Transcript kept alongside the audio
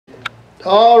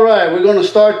All right, we're going to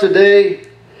start today.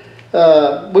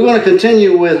 We're going to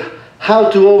continue with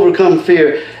how to overcome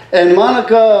fear. And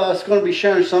Monica is going to be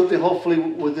sharing something, hopefully,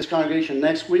 with this congregation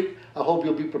next week. I hope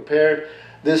you'll be prepared.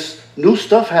 This new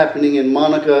stuff happening in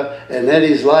Monica and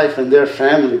Eddie's life and their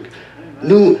family.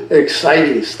 New,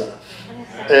 exciting stuff.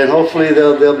 And hopefully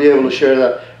they'll be able to share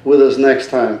that with us next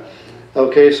time.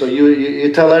 Okay, so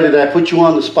you tell Eddie that I put you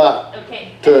on the spot. Okay.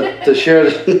 to share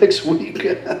this next week.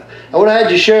 I would have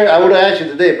had you share. I would have asked you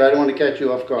today, but I didn't want to catch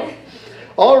you off guard.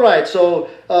 All right, so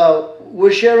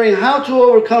we're sharing how to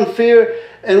overcome fear,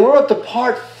 and we're up to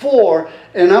part 4,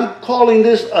 and I'm calling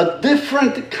this a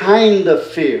different kind of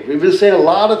fear. We've been saying a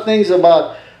lot of things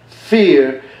about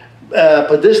fear,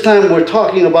 but this time we're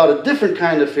talking about a different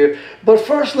kind of fear. But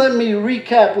first, let me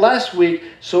recap last week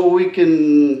so we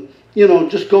can,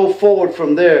 just go forward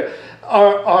from there.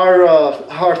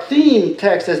 Our theme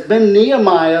text has been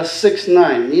Nehemiah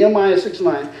 6:9. Nehemiah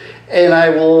 6:9, and I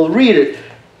will read it.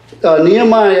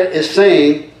 Nehemiah is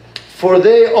saying, "For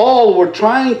they all were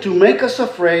trying to make us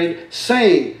afraid,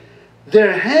 saying,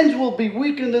 their hands will be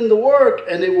weakened in the work,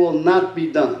 and it will not be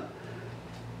done."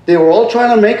 They were all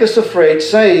trying to make us afraid,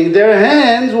 saying, their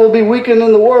hands will be weakened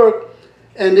in the work,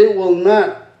 and it will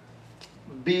not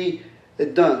be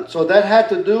done. So that had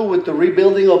to do with the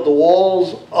rebuilding of the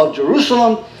walls of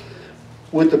Jerusalem,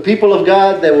 with the people of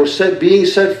God that were being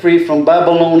set free from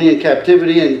Babylonian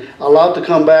captivity and allowed to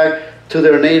come back to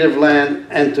their native land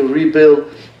and to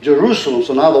rebuild Jerusalem.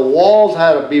 So now the walls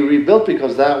had to be rebuilt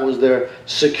because that was their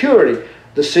security.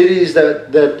 The cities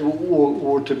that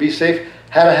were to be safe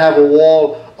had to have a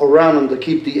wall around them to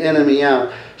keep the enemy out.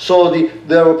 So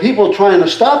there were people trying to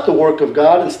stop the work of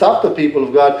God and stop the people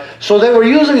of God. So they were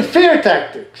using fear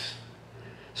tactics.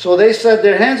 So they said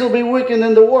their hands will be weakened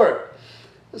in the work.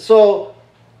 So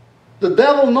the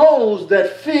devil knows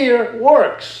that fear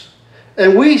works.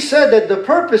 And we said that the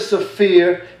purpose of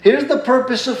fear, here's the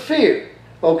purpose of fear,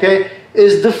 okay,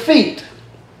 is defeat.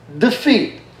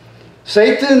 Defeat.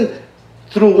 Satan,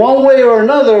 through one way or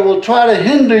another, will try to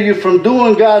hinder you from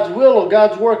doing God's will or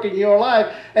God's work in your life.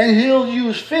 And he'll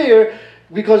use fear,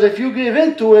 because if you give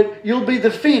into it, you'll be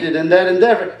defeated in that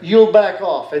endeavor. You'll back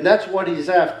off. And that's what he's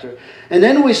after. And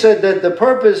then we said that the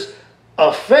purpose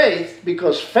of faith,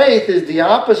 because faith is the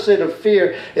opposite of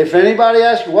fear. If anybody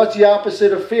asks you what's the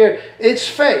opposite of fear, it's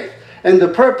faith. And the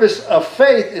purpose of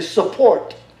faith is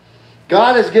support.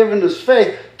 God has given us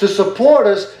faith to support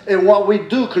us in what we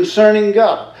do concerning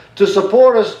God. To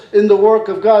support us in the work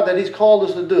of God that he's called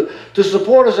us to do. To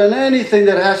support us in anything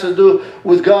that has to do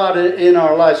with God in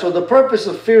our lives. So the purpose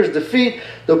of fear is defeat.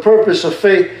 The purpose of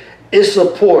faith is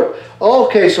support.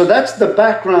 Okay, so that's the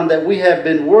background that we have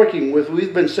been working with.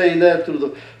 We've been saying that through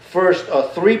the first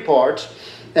 3 parts.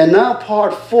 And now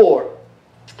part 4.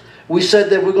 We said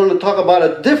that we're going to talk about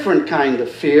a different kind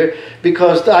of fear,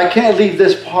 because I can't leave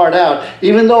this part out.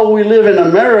 Even though we live in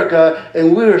America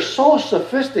and we're so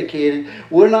sophisticated,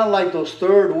 we're not like those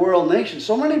third world nations.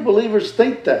 So many believers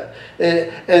think that.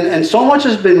 And so much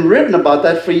has been written about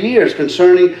that for years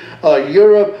concerning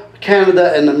Europe,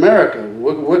 Canada, and America.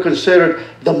 We're considered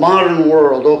the modern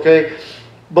world, okay?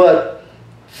 But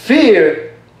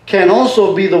fear can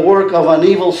also be the work of an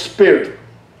evil spirit.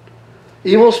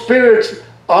 Evil spirits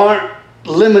aren't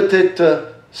limited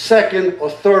to second or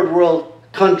third world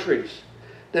countries.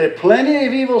 There are plenty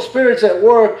of evil spirits at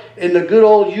work in the good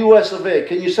old US of A.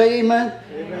 Can you say amen?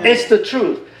 Amen. It's the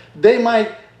truth. They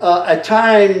might at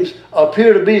times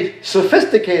appear to be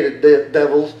sophisticated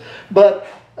devils, but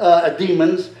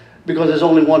demons, because there's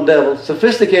only one devil,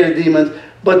 sophisticated demons,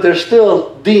 but they're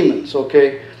still demons,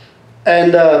 okay?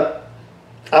 And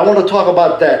I want to talk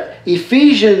about that.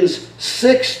 Ephesians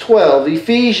 6:12.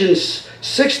 Ephesians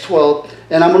 6:12,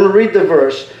 and I'm going to read the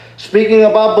verse. Speaking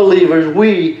about believers,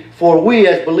 for we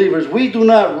as believers, we do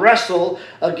not wrestle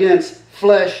against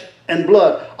flesh and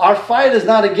blood. Our fight is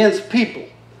not against people.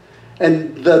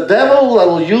 And the devil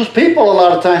will use people a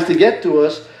lot of times to get to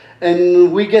us,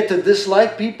 and we get to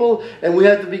dislike people, and we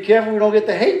have to be careful we don't get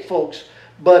to hate folks.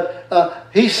 But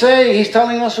he's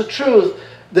telling us the truth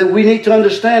that we need to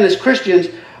understand as Christians.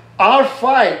 Our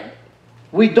fight,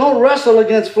 we don't wrestle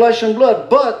against flesh and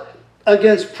blood, but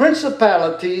against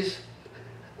principalities,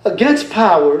 against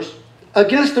powers,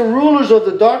 against the rulers of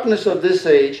the darkness of this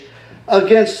age,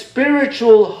 against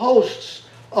spiritual hosts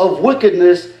of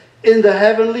wickedness in the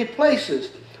heavenly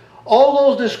places.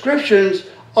 All those descriptions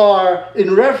are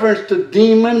in reference to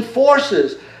demon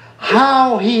forces.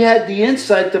 How he had the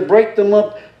insight to break them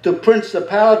up to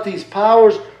principalities,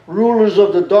 powers, rulers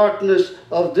of the darkness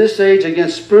of this age,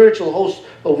 against spiritual hosts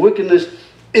of wickedness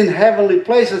in heavenly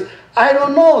places. I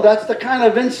don't know. That's the kind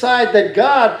of insight that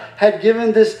God had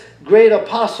given this great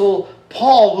apostle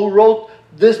Paul, who wrote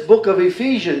this book of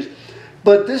Ephesians.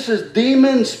 But this is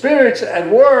demon spirits at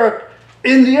work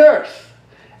in the earth.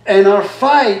 And our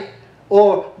fight,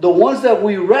 or the ones that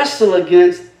we wrestle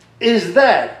against, is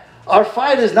that. Our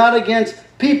fight is not against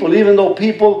people, even though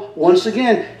people, once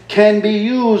again, can be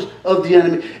used of the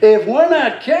enemy. If we're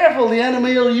not careful, the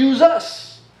enemy will use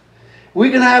us.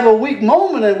 We can have a weak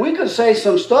moment and we can say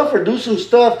some stuff or do some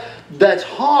stuff that's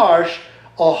harsh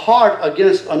or hard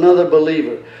against another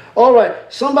believer. All right,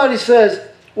 somebody says,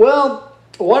 well,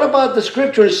 what about the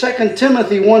scripture in 2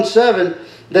 Timothy 1:7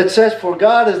 that says, for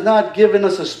God has not given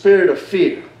us a spirit of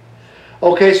fear?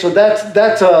 Okay, so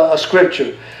that's a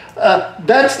scripture.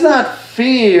 That's not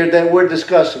fear that we're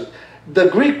discussing. The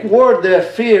Greek word there,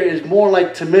 fear, is more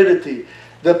like timidity.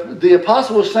 The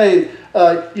apostle was saying,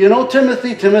 you know,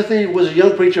 Timothy was a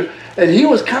young preacher, and he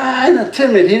was kind of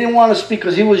timid. He didn't want to speak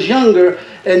because he was younger,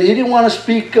 and he didn't want to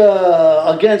speak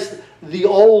against the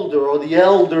older or the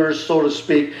elders, so to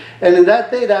speak. And in that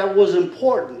day, that was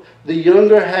important. The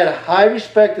younger had high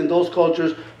respect in those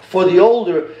cultures for the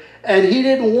older, and he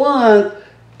didn't want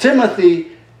Timothy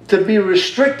to be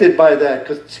restricted by that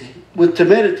with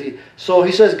timidity. So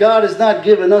he says, God has not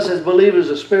given us as believers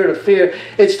a spirit of fear.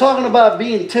 It's talking about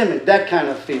being timid, that kind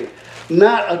of fear.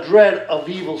 Not a dread of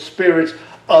evil spirits,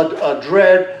 a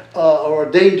dread or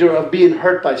a danger of being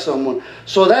hurt by someone.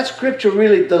 So that scripture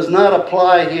really does not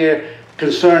apply here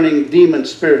concerning demon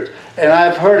spirits. And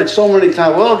I've heard it so many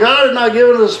times, well, God has not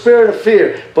given us a spirit of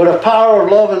fear, but a power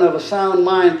of love and of a sound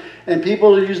mind. And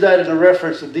people use that in a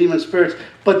reference to demon spirits.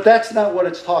 But that's not what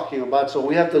it's talking about. So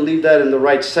we have to leave that in the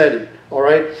right setting. All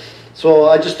right? So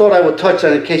I just thought I would touch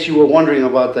on it in case you were wondering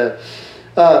about that.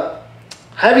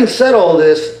 Having said all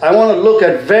this, I want to look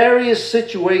at various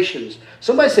situations.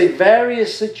 Somebody say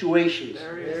various situations.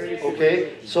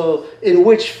 Okay? So in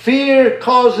which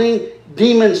fear-causing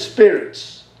demon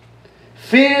spirits,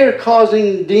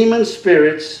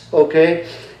 okay,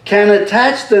 can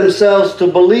attach themselves to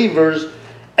believers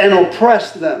and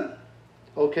oppress them.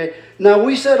 Okay? Now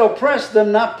we said oppress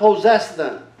them, not possess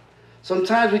them.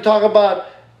 Sometimes we talk about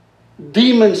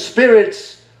demon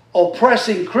spirits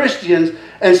oppressing Christians,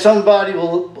 and somebody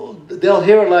they'll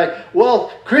hear it like,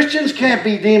 well, Christians can't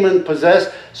be demon possessed,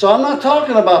 so I'm not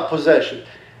talking about possession.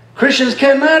 Christians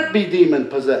cannot be demon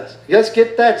possessed. Let's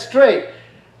get that straight.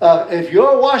 If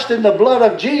you're washed in the blood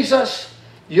of Jesus,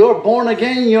 you're born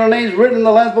again, your name's written in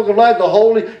the Lamb's Book of Life,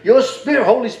 your spirit,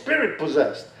 Holy Spirit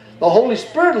possessed. The Holy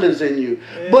Spirit lives in you.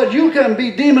 But you can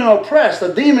be demon oppressed.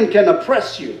 A demon can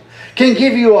oppress you, can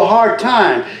give you a hard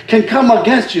time, can come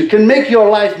against you, can make your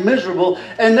life miserable.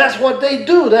 And that's what they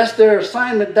do. That's their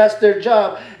assignment. That's their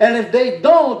job. And if they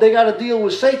don't, they got to deal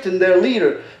with Satan, their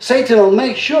leader. Satan will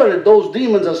make sure that those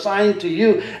demons are assigned to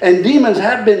you. And demons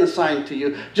have been assigned to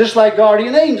you, just like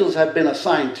guardian angels have been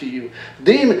assigned to you.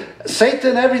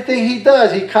 Satan, everything he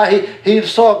does, he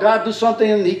saw God do something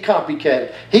and he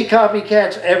copycat. He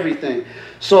copycats everything.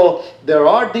 So there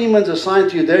are demons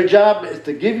assigned to you. Their job is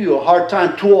to give you a hard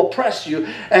time, to oppress you,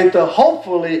 and to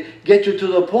hopefully get you to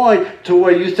the point to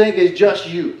where you think it's just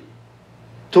you.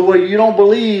 To where you don't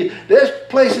believe. There's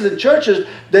places in churches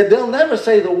that they'll never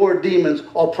say the word demons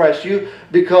oppress you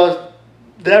because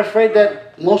they're afraid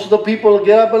that most of the people will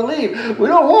get up and leave. We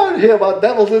don't want to hear about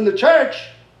devils in the church.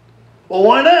 Well,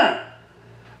 why not?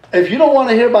 If you don't want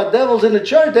to hear about devils in the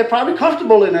church, they're probably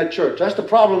comfortable in that church. That's the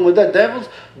problem with that.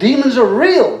 Demons are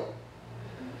real.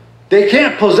 They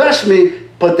can't possess me,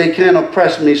 but they can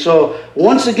oppress me. So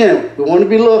once again, we're going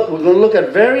to look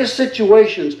at various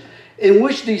situations in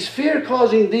which these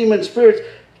fear-causing demon spirits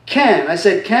can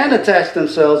attach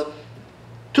themselves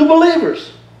to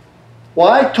believers.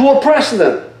 Why? To oppress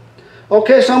them.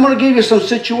 Okay, so I'm going to give you some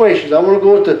situations. I'm going to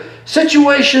go to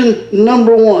situation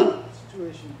number one.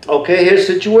 Okay, here's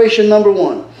situation number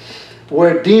one,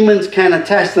 where demons can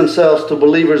attach themselves to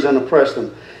believers and oppress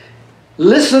them.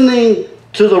 Listening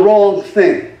to the wrong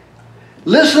thing.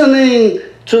 Listening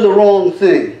to the wrong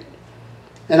thing.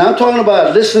 And I'm talking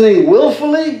about listening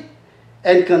willfully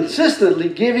and consistently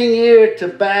giving ear to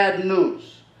bad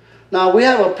news. Now, we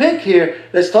have a pic here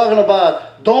that's talking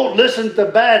about don't listen to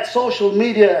bad social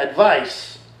media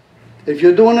advice. If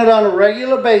you're doing it on a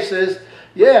regular basis,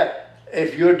 yeah.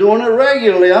 If you're doing it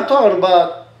regularly, I'm talking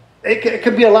about, it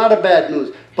could be a lot of bad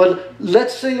news. But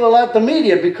let's single out the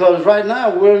media, because right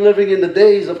now we're living in the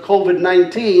days of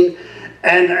COVID-19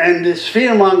 and this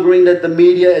fear-mongering that the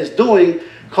media is doing,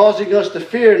 causing us to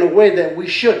fear in a way that we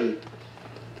shouldn't.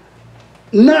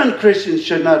 Non-Christians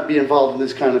should not be involved in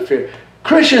this kind of fear.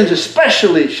 Christians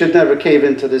especially should never cave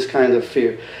into this kind of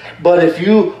fear. But if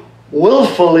you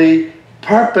willfully,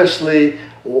 purposely,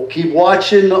 keep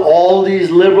watching all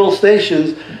these liberal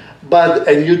stations,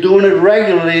 and you're doing it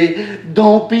regularly,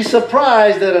 don't be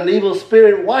surprised that an evil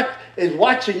spirit is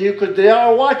watching you, because they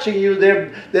are watching you.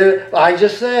 I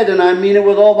just said, and I mean it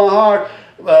with all my heart,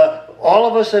 all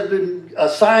of us have been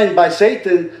assigned by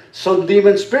Satan some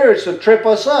demon spirits to trip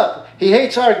us up. He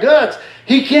hates our guts.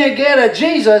 He can't get at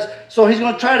Jesus, so he's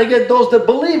going to try to get those that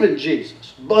believe in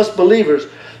Jesus, us believers.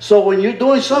 So when you're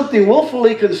doing something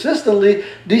willfully, consistently,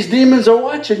 these demons are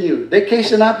watching you. They're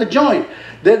casing out the joint.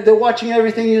 They're watching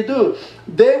everything you do.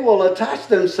 They will attach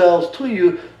themselves to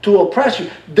you to oppress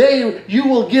you. You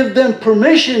will give them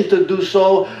permission to do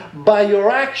so by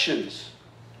your actions.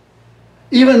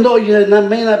 Even though you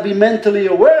may not be mentally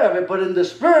aware of it, but in the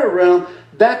spirit realm,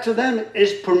 that to them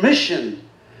is permission.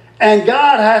 And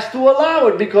God has to allow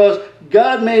it, because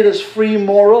God made us free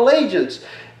moral agents.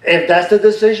 If that's the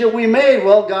decision we made,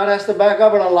 well, God has to back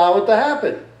up and allow it to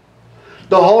happen.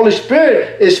 The Holy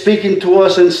Spirit is speaking to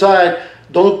us inside.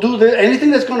 Don't do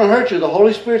anything that's going to hurt you. The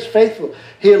Holy Spirit's faithful.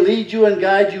 He'll lead you and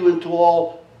guide you into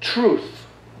all truth.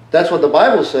 That's what the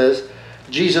Bible says.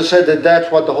 Jesus said that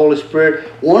that's what the Holy Spirit,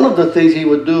 one of the things he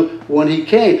would do when he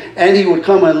came, and he would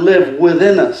come and live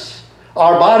within us.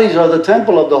 Our bodies are the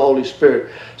temple of the Holy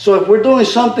Spirit. So if we're doing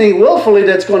something willfully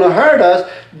that's going to hurt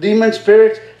us, demon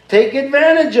spirits take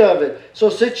advantage of it. So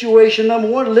situation number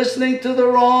one, listening to the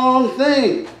wrong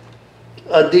thing.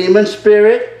 A demon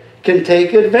spirit can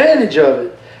take advantage of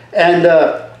it. And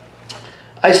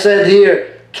I said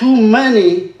here, too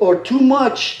many or too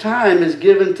much time is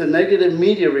given to negative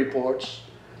media reports.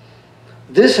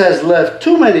 This has left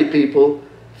too many people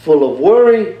full of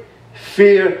worry,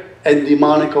 fear, and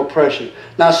demonic oppression.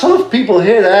 Now, some people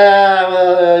hear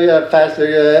that, yeah, Pastor,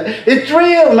 yeah. It's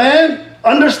real, man.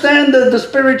 Understand the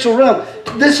spiritual realm.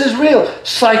 This is real.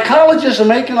 Psychologists are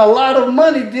making a lot of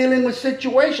money dealing with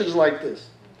situations like this.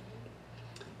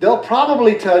 They'll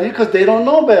probably tell you, because they don't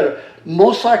know better.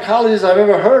 Most psychologists I've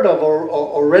ever heard of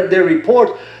or read their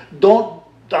reports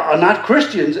are not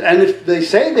Christians. And if they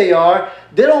say they are,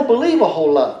 they don't believe a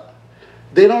whole lot.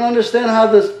 They don't understand how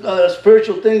the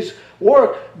spiritual things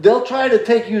work. They'll try to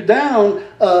take you down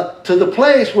to the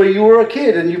place where you were a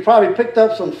kid, and you probably picked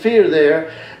up some fear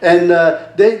there. And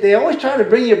they always try to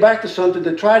bring you back to something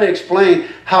to try to explain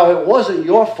how it wasn't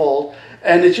your fault,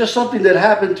 and it's just something that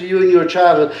happened to you in your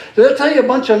childhood. They'll tell you a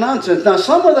bunch of nonsense. Now,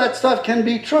 some of that stuff can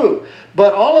be true,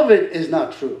 but all of it is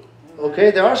not true. Okay?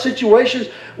 There are situations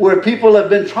where people have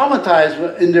been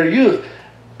traumatized in their youth,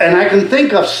 and I can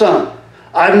think of some.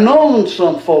 I've known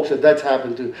some folks that's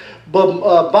happened to,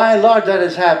 but by and large, that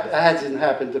hasn't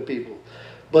happened to people.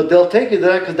 But they'll take it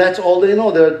there because that's all they know.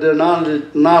 Their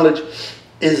knowledge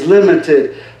is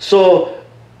limited. So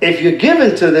if you're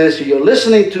given to this, you're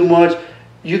listening too much,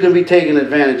 you can be taken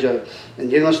advantage of.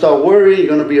 And you're going to start worrying, you're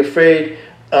going to be afraid,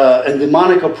 and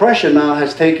demonic oppression now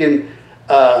has taken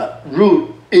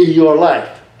root in your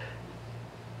life.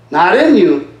 Not in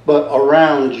you, but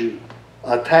around you,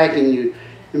 attacking you,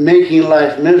 making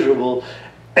life miserable,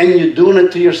 and you're doing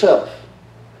it to yourself.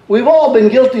 We've all been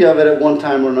guilty of it at one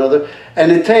time or another,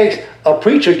 and it takes a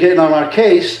preacher getting on our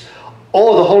case,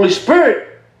 or the Holy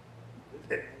Spirit,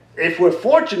 if we're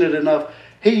fortunate enough.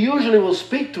 He usually will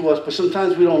speak to us, but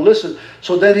sometimes we don't listen.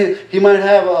 So then he might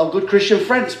have a good Christian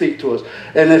friend speak to us.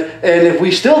 And if we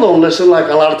still don't listen, like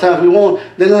a lot of times we won't,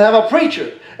 then he'll have a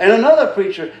preacher and another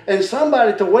preacher and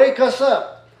somebody to wake us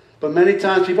up. But many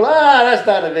times people, that's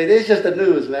not a it's just the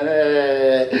news, man.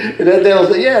 And then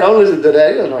they'll say, yeah, don't listen to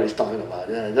that. You don't know what he's talking about.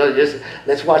 No, just,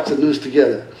 let's watch the news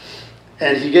together.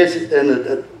 And he gets,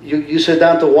 and you sit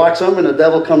down to watch something, and the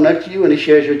devil come next to you, and he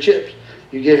shares your chips.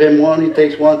 You give him one, he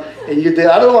takes one, and you do.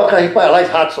 I don't know what kind. He probably likes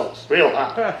hot sauce, real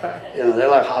hot. You know, they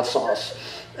like hot sauce,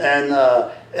 and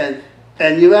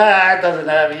you it doesn't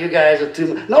happen. You guys are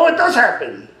too much. No, it does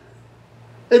happen.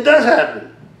 It does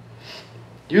happen.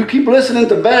 You keep listening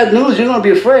to bad news, you're going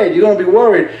to be afraid. You're going to be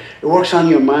worried. It works on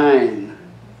your mind.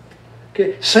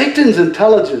 Okay, Satan's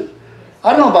intelligent.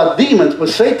 I don't know about demons, but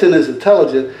Satan is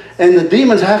intelligent, and the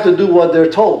demons have to do what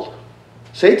they're told.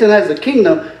 Satan has the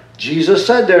kingdom. Jesus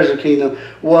said there's a kingdom.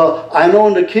 Well, I know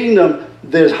in the kingdom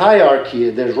there's hierarchy,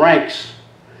 there's ranks.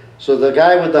 So the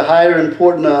guy with the higher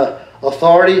important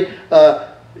authority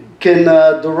can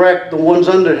direct the ones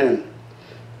under him.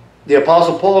 The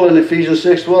Apostle Paul in Ephesians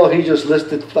 6:12, he just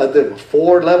listed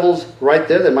 4 levels right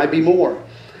there. There might be more.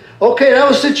 Okay, that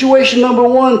was situation number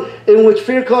 1 in which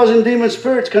fear-causing demon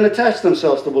spirits can attach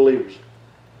themselves to believers.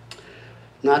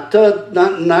 Not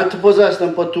to possess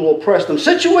them, but to oppress them.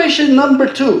 Situation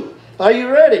number 2. Are you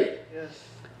ready? Yes.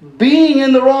 Being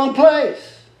in the wrong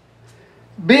place.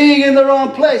 being in the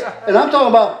wrong place. And I'm talking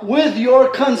about with your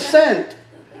consent.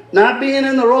 Not being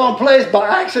in the wrong place by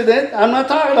accident. I'm not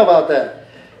talking about that.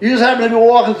 You just happen to be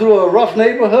walking through a rough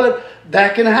neighborhood.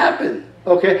 That can happen.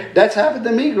 Okay, that's happened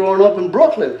to me growing up in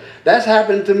Brooklyn. That's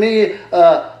happened to me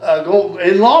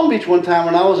in Long Beach one time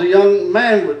when I was a young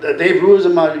man with Dave Ruiz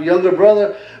and my younger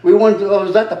brother. We went to, I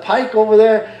was at the Pike over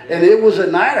there, and it was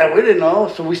at night. We didn't know,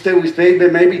 so we stayed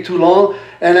there maybe too long.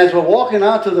 And as we're walking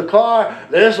out to the car,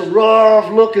 there's some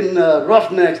rough-looking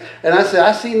roughnecks. And I said,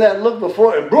 I seen that look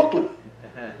before in Brooklyn.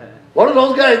 What are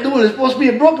those guys doing? They're supposed to be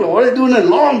in Brooklyn. What are they doing in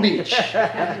Long Beach?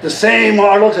 The same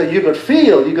hard looks that you could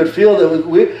feel. You could feel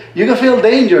you could feel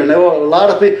danger, and there were a lot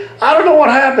of people. I don't know what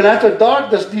happened after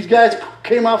dark. These guys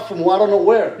came out from I don't know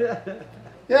where.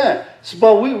 Yeah, so,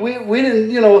 but we didn't.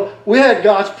 You know, we had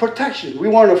God's protection. We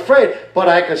weren't afraid. But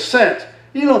I could sense.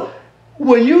 You know,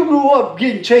 when you grew up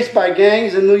getting chased by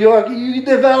gangs in New York, you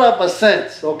develop a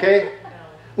sense. Okay.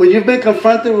 When you've been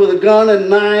confronted with a gun and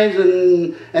knives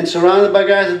and surrounded by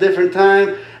guys at different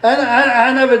times,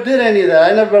 I never did any of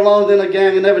that. I never belonged in a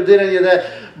gang. I never did any of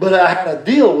that. But I had to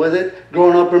deal with it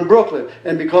growing up in Brooklyn.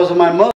 And because of my mother.